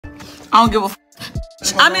I don't give a f.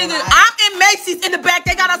 I mean, I'm in Macy's in the back.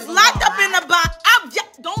 They got us locked up in the box.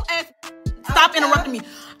 Don't ask. Stop interrupting me.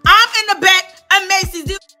 I'm in the back of Macy's.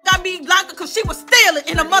 This got me locked up because she was stealing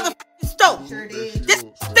in the motherfucking store. Sure did. This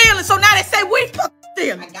stealing. So now they say we fucking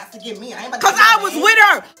stealing. I got to get me. Because I was with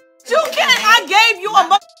her. You can't. I gave you a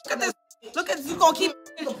motherfucker. Look at this. You gonna keep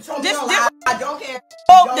this. I don't care.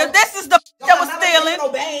 Oh, this is the that was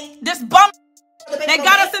stealing. This bum. They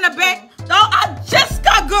got us in the back. No, I just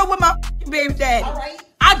got good with my baby daddy. All right.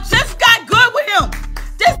 I just got good with him.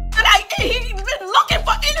 This he been looking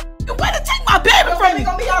for any way to take my baby from me.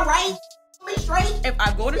 Gonna be all right. Be straight. If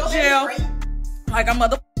I go to jail, like I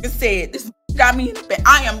motherfucker said, this got me in the back.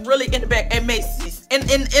 I am really in the back at Macy's, in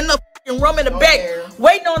the fucking room in the back,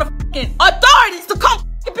 waiting on the fucking authorities to come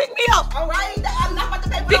and pick me up. All right, I'm not about to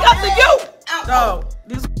pay because of you. So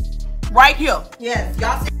this right here. Yes,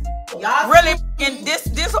 y'all really, and this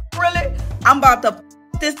really, I'm about to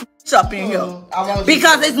this up in here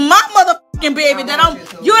because it's my motherfucking baby that I'm.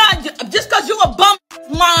 You not just because you a bum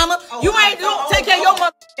mama. You ain't don't take care of your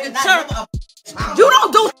motherfucking insurance. You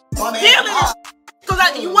don't do stealing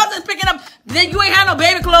because you wasn't picking up. Then you ain't had no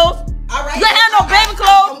baby clothes. You ain't had no baby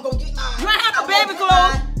clothes. You ain't had no baby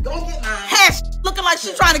clothes. Don't get mine. Hash looking like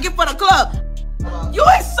she's trying to get for the club. You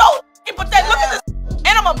ain't so pathetic. Look at this.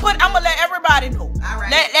 And I'm gonna let everybody know.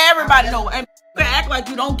 Let everybody know. And you can act like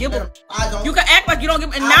you don't give them. You can act like you don't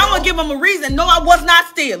give them. And now I'm gonna give them a reason. No, I was not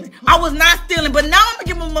stealing. I was not stealing. But now I'm gonna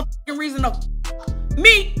give them a fucking reason of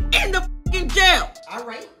me in the fucking jail. All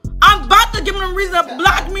right. I'm about to give them a reason to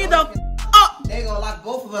block me the up. They're gonna lock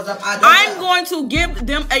both of us up. I'm going to give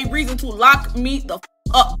them a reason to lock me the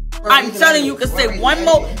up. I'm telling you, can say one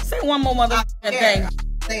more motherfucking thing. I'm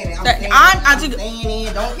saying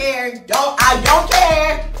it. Don't care. I don't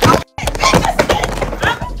care.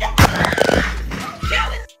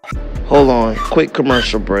 Hold on, quick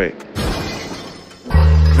commercial break.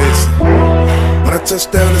 Listen, when I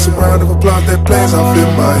touch down, it's a round of applause that plays off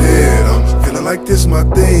in my head. I'm feeling like this my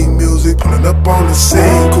theme music, pulling up on the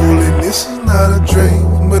scene, cool, and this is not a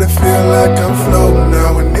dream, but I feel like I'm floating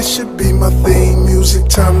now, and this should be my theme music.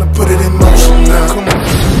 Time to put it in motion now. Come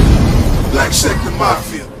on, Black Sector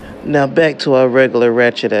Mafia. Now back to our regular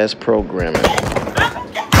ratchet ass programming.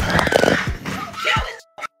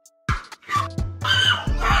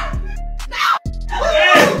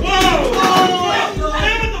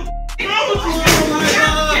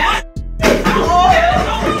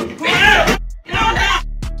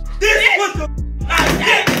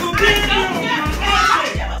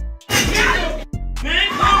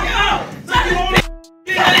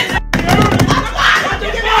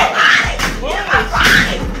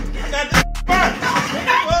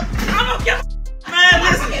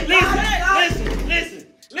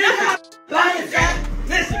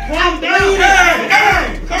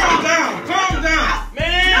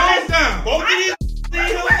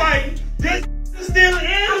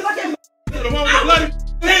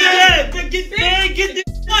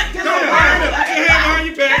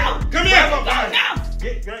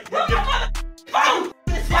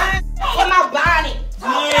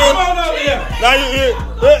 Now you hear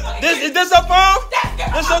is this a phone?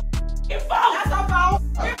 This a phone.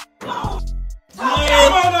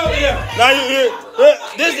 Now you hear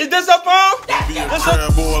is this a phone? Be a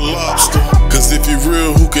crab or a lobster. Cause if you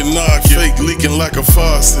real, who can knock it? Fake leaking like a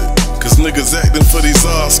faucet. Cause niggas acting for these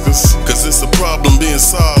Oscars. Cause it's a problem being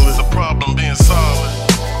solid.